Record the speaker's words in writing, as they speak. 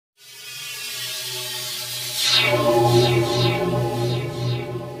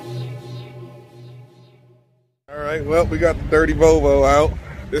Alright, well, we got the dirty Volvo out.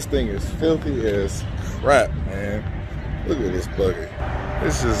 This thing is filthy as crap, man. Look at this bugger.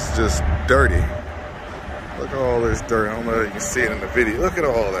 This is just dirty. Look at all this dirt. I don't know if you can see it in the video. Look at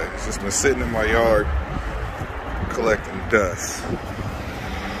all that. It's just been sitting in my yard collecting dust.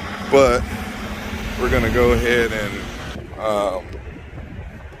 But we're gonna go ahead and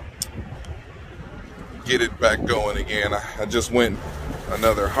get it back going again. I just went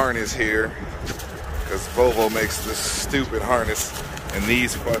another harness here because Volvo makes this stupid harness, and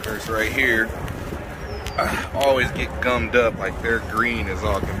these fuckers right here always get gummed up, like they're green as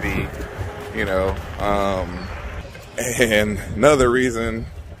all can be, you know. And another reason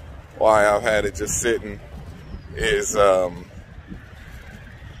why I've had it just sitting is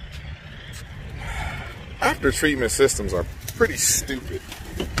after treatment systems are pretty stupid.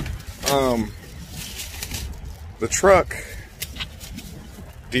 The truck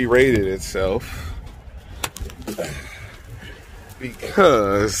derated itself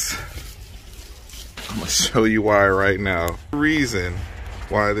because I'm gonna show you why right now. The reason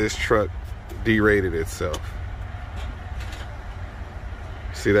why this truck derated itself.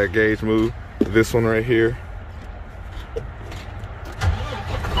 See that gauge move? This one right here.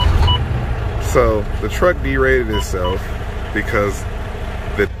 So the truck derated itself because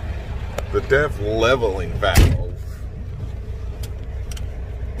the depth leveling valve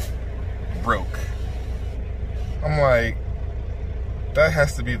broke. I'm like, that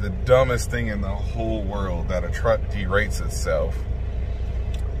has to be the dumbest thing in the whole world, that a truck derates itself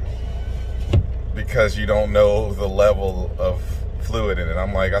because you don't know the level of fluid in it.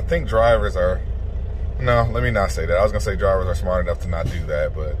 I'm like, I think drivers are, no, let me not say that. I was gonna say drivers are smart enough to not do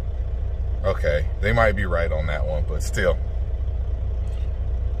that, but okay, they might be right on that one, but still.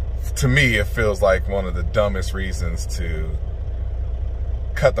 To me, it feels like one of the dumbest reasons to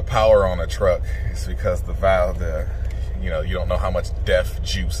cut the power on a truck is because the valve, you know, you don't know how much DEF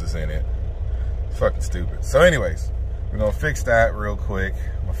juice is in it. It's fucking stupid. So anyways, we're gonna fix that real quick.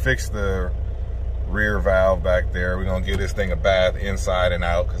 I'm gonna fix the rear valve back there. We're gonna give this thing a bath inside and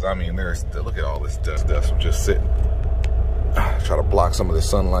out, because I mean, look at all this dust from just sitting. Try to block some of the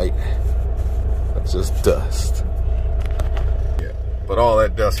sunlight. That's just dust. Yeah, but all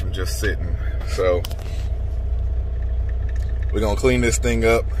that dust from just sitting. So we're gonna clean this thing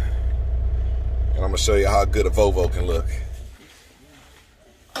up, and I'm gonna show you how good a Volvo can look.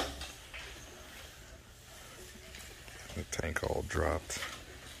 The tank all dropped.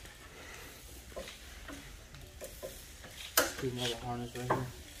 Another harness right here.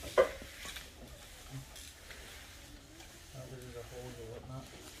 There's a hole or whatnot.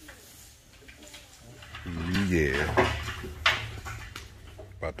 Yeah.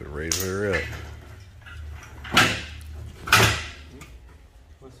 About to raise her up.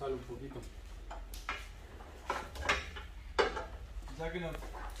 Sale un poquito. Is that gonna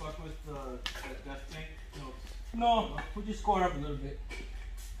fuck with that tank? No, we'll just go it up a little bit.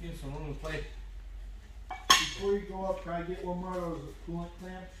 Give some room to play. Before you go up, can I get one more of those coolant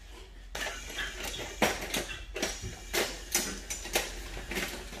clamps?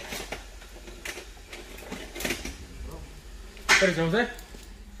 Espérate, José.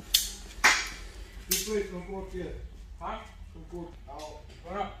 This way, don't go up yet. Huh? Don't go out.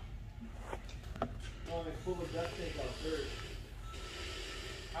 Run up. No, they pull the duct tank out first.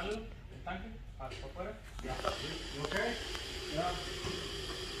 Hello? The tank? Yeah. You okay? Yeah.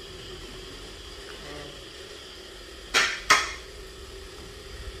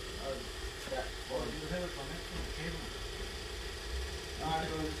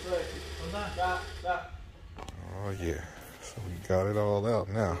 Oh yeah, so we got it all out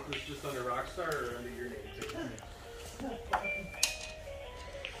now. It's just under Rockstar or under your name?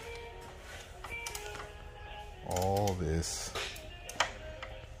 All this.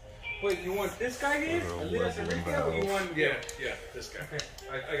 Wait, you want this guy here? Or you want? Yeah, this guy. Okay.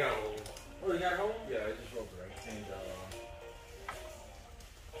 I got a hold. Oh, you got a hold? Yeah, I just rolled the right hand out.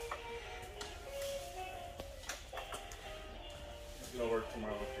 It's gonna work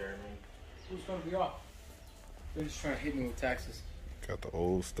tomorrow with Jeremy. Who's gonna be off? They're just trying to hit me with taxes. Got the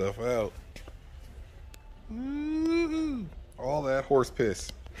old stuff out. All that horse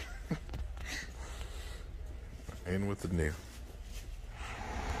piss. In with the new.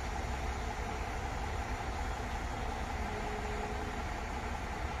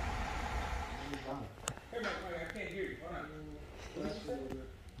 Hey, Mike, I can't hear you. Hold on.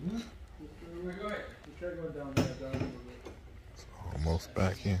 Go ahead. Try going down there, down a little bit. It's almost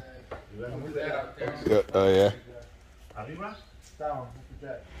back in. Move that out there. Yeah, oh yeah. Arriba? Down.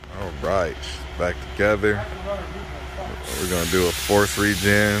 All right, back together. We're gonna do a force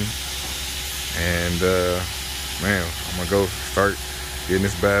regen, and man, I'm gonna go start getting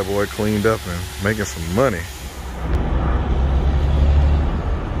this bad boy cleaned up and making some money.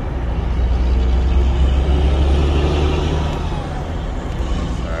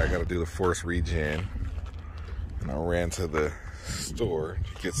 I gotta do the force regen, and I ran to the store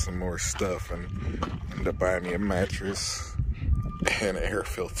to get some more stuff and ended up buying me a mattress and an air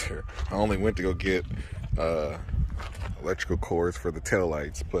filter. I only went to go get electrical cords for the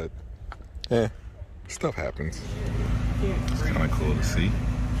taillights, but stuff happens. It's kind of cool to see.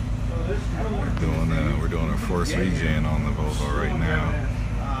 We're doing a force regen on the Volvo right now.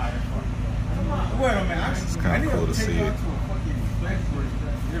 It's kind of cool to see it.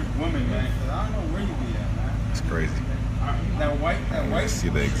 It's crazy. You see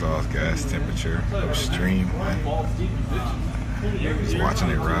the exhaust gas temperature upstream. Just watching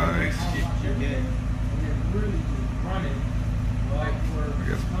it rise. I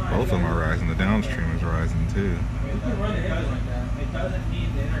guess both of them are rising. The downstream is rising too.